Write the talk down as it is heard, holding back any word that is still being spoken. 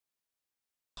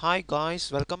Hi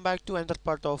guys, welcome back to another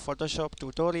part of Photoshop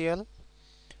tutorial.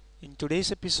 In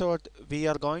today's episode, we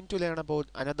are going to learn about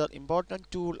another important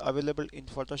tool available in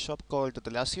Photoshop called the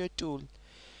lasso tool.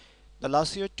 The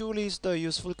lasso tool is the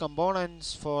useful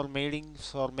components for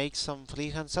make some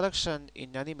freehand selection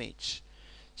in an image.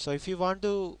 So if you want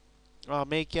to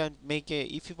make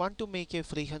a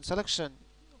freehand selection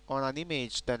on an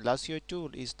image, then lasso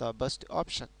tool is the best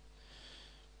option.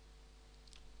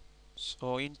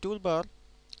 So in toolbar,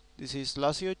 this is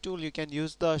lasso tool. You can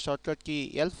use the shortcut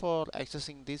key L for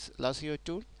accessing this lasso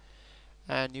tool,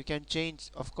 and you can change.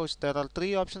 Of course, there are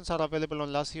three options are available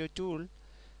on lasso tool.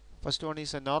 First one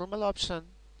is a normal option,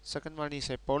 second one is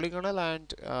a polygonal,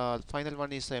 and final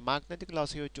one is a magnetic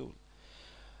lasso tool.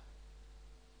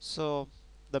 So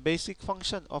the basic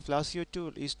function of lasso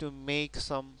tool is to make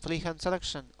some freehand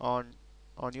selection on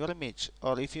your image,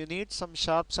 or if you need some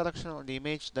sharp selection on the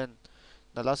image, then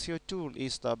the lasso tool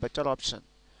is the better option.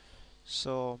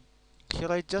 So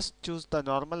here I just choose the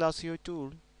normal lasso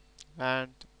tool,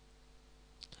 and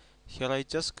here I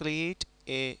just create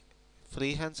a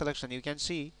freehand selection. You can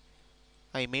see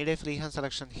I made a freehand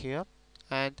selection here,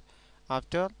 and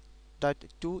after that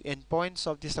two endpoints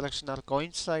of the selection are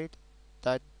coincide,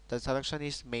 that the selection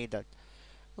is made at.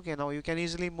 Okay, now you can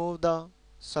easily move the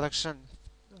selection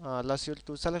lasso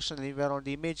to selection anywhere on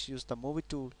the image. Use the move it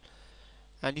tool,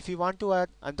 and if you want to add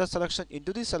another selection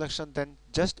into the selection, then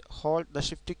just hold the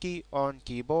shift key on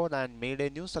keyboard and made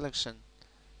a new selection.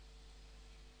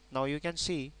 Now you can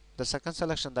see the second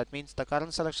selection, that means the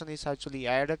current selection is actually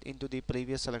added into the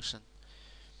previous selection.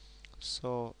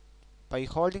 So by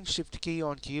holding shift key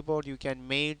on keyboard, you can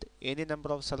make any number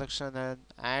of selection and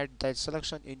add that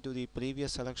selection into the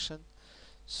previous selection.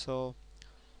 So,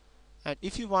 and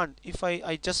if you want, if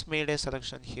I just made a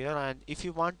selection here, and if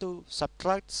you want to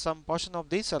subtract some portion of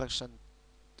this selection,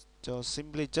 so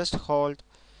simply just hold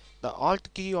the alt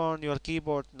key on your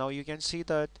keyboard. Now you can see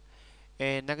that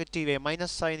a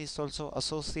minus sign is also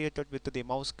associated with the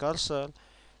mouse cursor,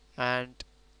 and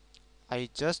I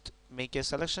just make a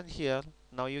selection here.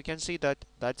 Now you can see that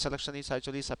that selection is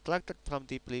actually subtracted from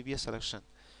the previous selection.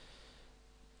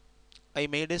 I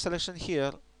made a selection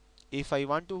here. If I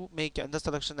want to make another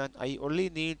selection and I only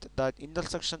need that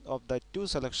intersection of the two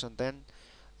selection, then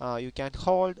you can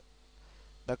hold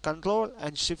the control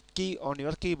and shift key on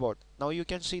your keyboard. Now you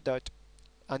can see that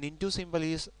an into symbol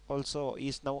is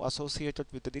now associated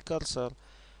with the cursor,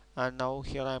 and now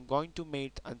here I am going to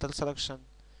make another selection.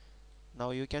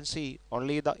 Now you can see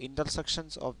only the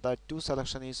intersections of the two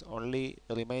selection is only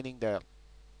remaining there.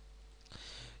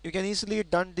 You can easily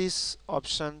done this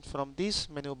option from this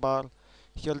menu bar.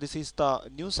 Here this is the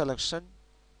new selection.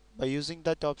 By using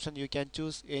that option you can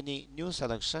choose any new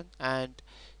selection, and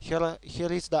here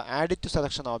is the add it to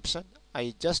selection option.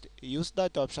 I just use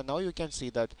that option. Now you can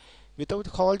see that without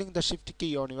holding the shift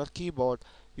key on your keyboard,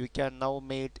 you can now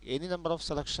make any number of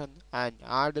selection and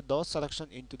add those selection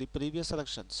into the previous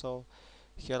selection. So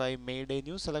here I made a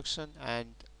new selection,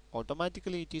 and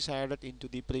automatically it is added into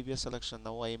the previous selection.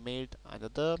 Now I made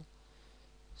another.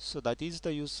 So that is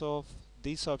the use of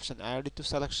this option, add it to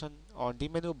selection on the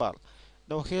menu bar.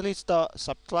 Now here is the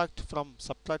subtract from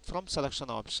selection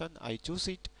option. I choose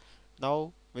it.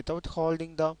 Now without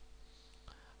holding the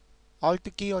alt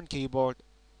key on keyboard,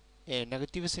 a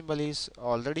negative symbol is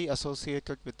already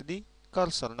associated with the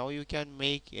cursor. Now you can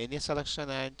make any selection,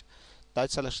 and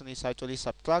that selection is actually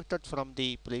subtracted from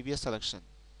the previous selection.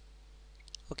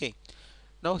 Okay,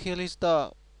 now here is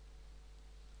the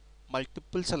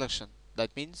multiple selection.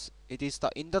 That means it is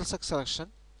the intersect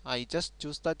selection. I just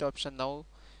choose that option. Now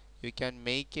you can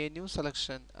make a new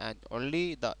selection, and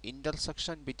only the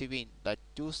intersection between the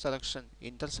two selection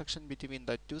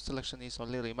is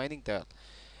only remaining there.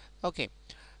 Okay,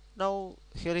 now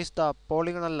here is the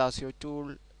polygonal lasso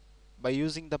tool. By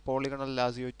using the polygonal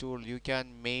lasso tool, you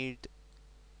can make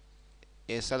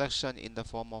a selection in the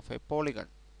form of a polygon.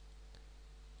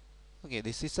 Okay,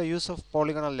 this is the use of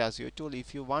polygonal lasso tool.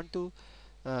 If you want to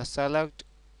select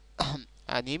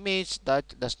an image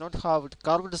that does not have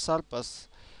curved surface,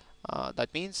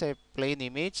 that means a plain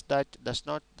image that does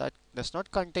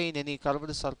not contain any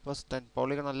curved surface, then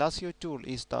polygonal lasso tool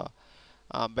is the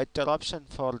better option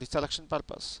for the selection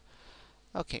purpose.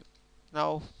 Okay,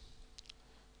 now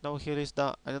here is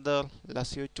the another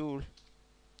lasso tool.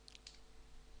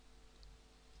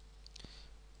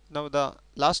 Now the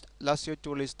last lasso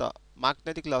tool is the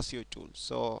magnetic lasso tool.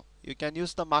 So you can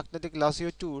use the magnetic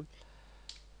lasso tool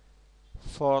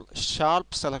for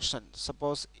sharp selection.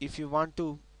 Suppose if you want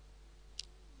to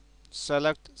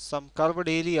select some curved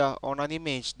area on an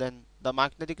image, then the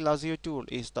magnetic lasso tool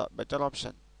is the better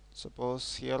option.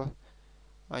 Suppose here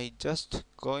I just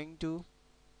going to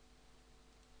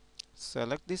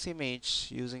select this image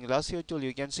using lasso tool.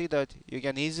 You can see that you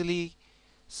can easily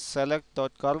select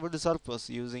that curved surface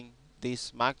using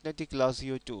this magnetic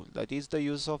lasso tool. That is the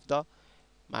use of the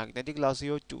magnetic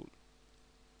lasso tool.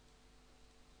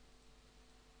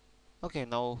 Okay,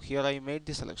 now here I made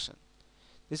the selection.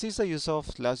 This is the use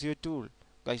of lasso tool.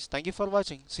 Guys, thank you for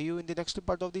watching. See you in the next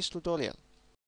part of this tutorial.